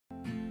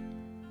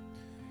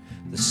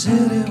The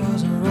city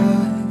wasn't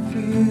right for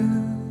you.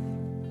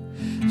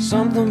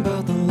 Something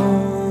about the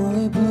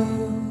lonely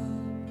blue,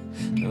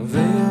 no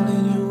veil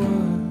in your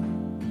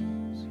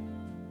words.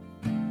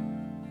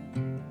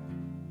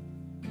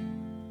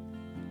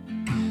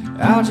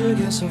 How'd you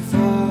get so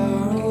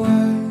far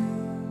away?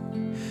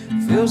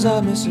 Feels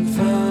like missing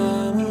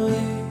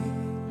family,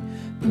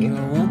 but I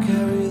won't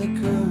carry the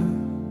curse.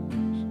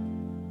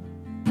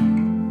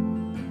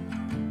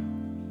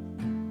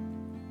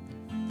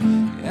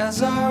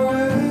 As I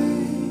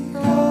wake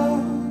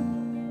up,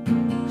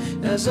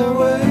 as I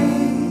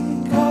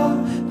wake up,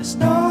 there's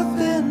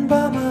nothing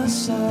by my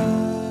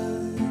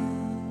side.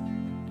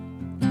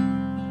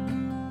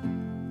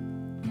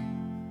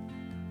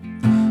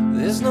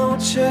 There's no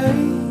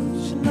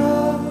change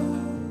enough,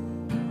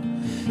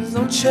 there's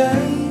no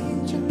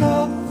change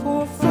enough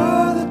for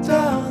further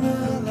down the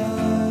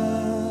line.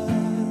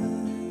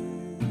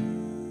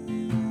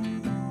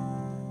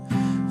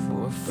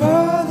 For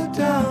further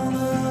down the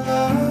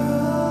line.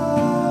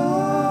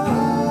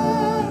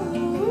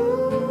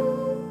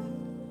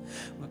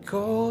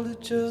 Called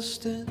it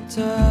just in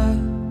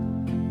time.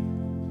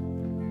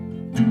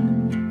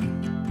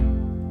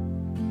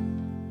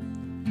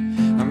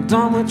 I'm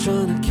done with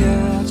trying to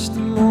catch the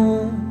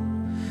moon.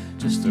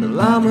 Just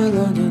allow me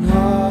London,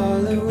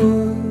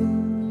 Hollywood.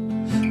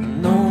 I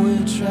know we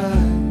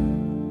tried.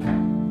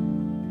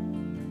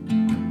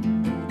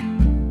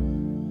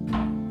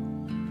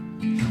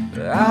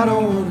 But I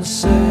don't wanna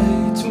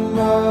say too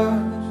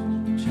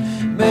much.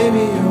 Maybe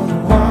you're the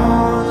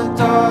one that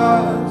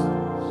does.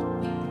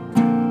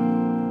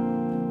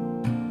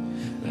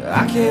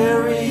 I can't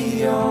read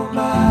your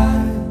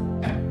mind.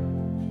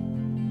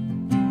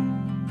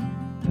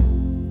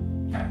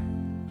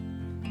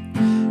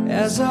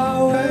 As I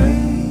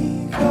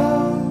wake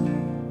up,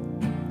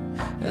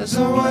 as I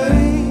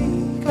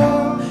wake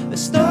up,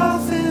 there's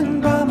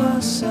nothing by my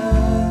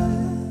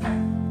side.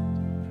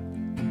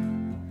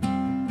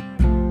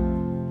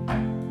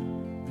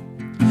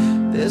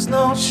 There's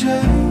no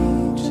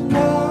change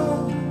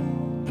enough,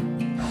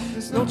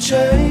 there's no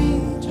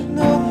change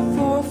enough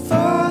for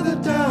further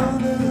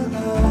down the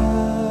line.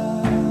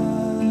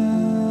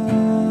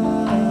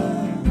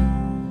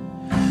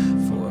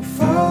 For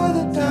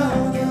further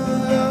down the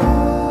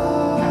line.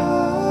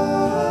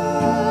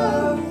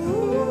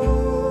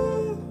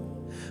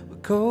 We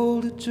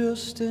called it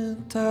just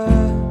in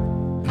time.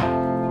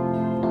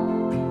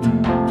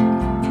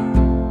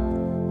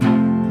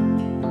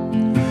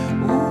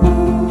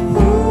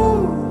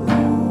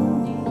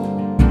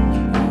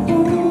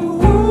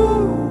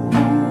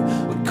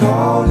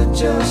 Called it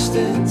just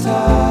in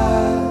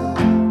time.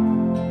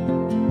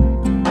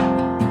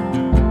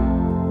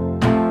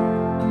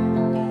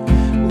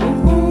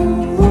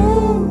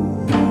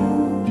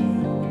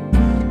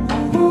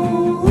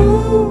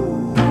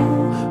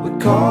 We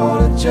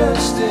called it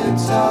just in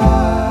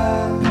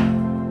time.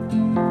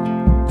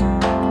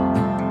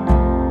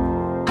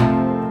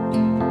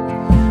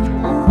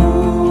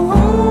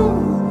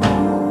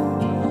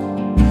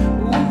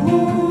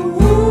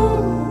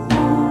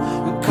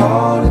 We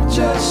called it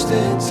just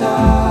in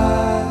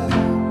time.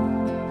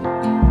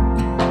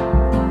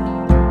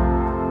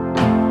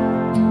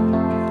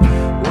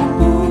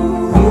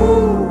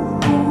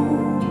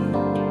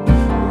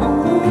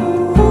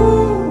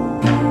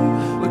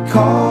 We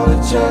called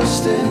it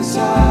just in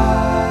time.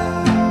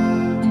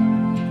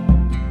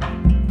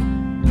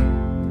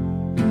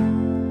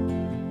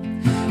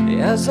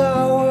 As I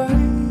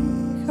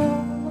wake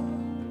up,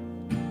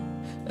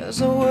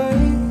 as I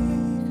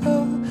wake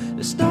up,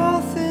 there's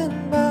nothing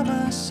by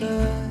my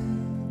side.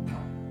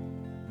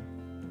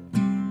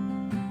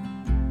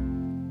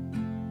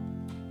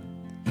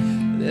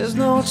 There's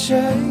no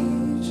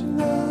change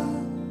enough,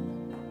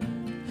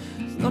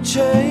 there's no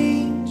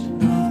change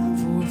enough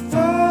for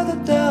further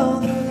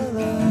down the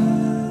line.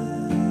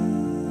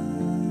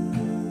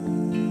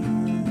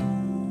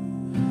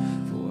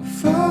 For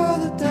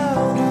further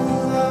down the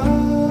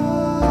line.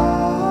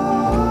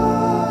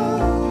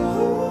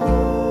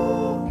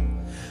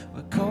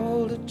 We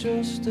called it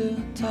just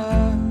in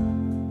time.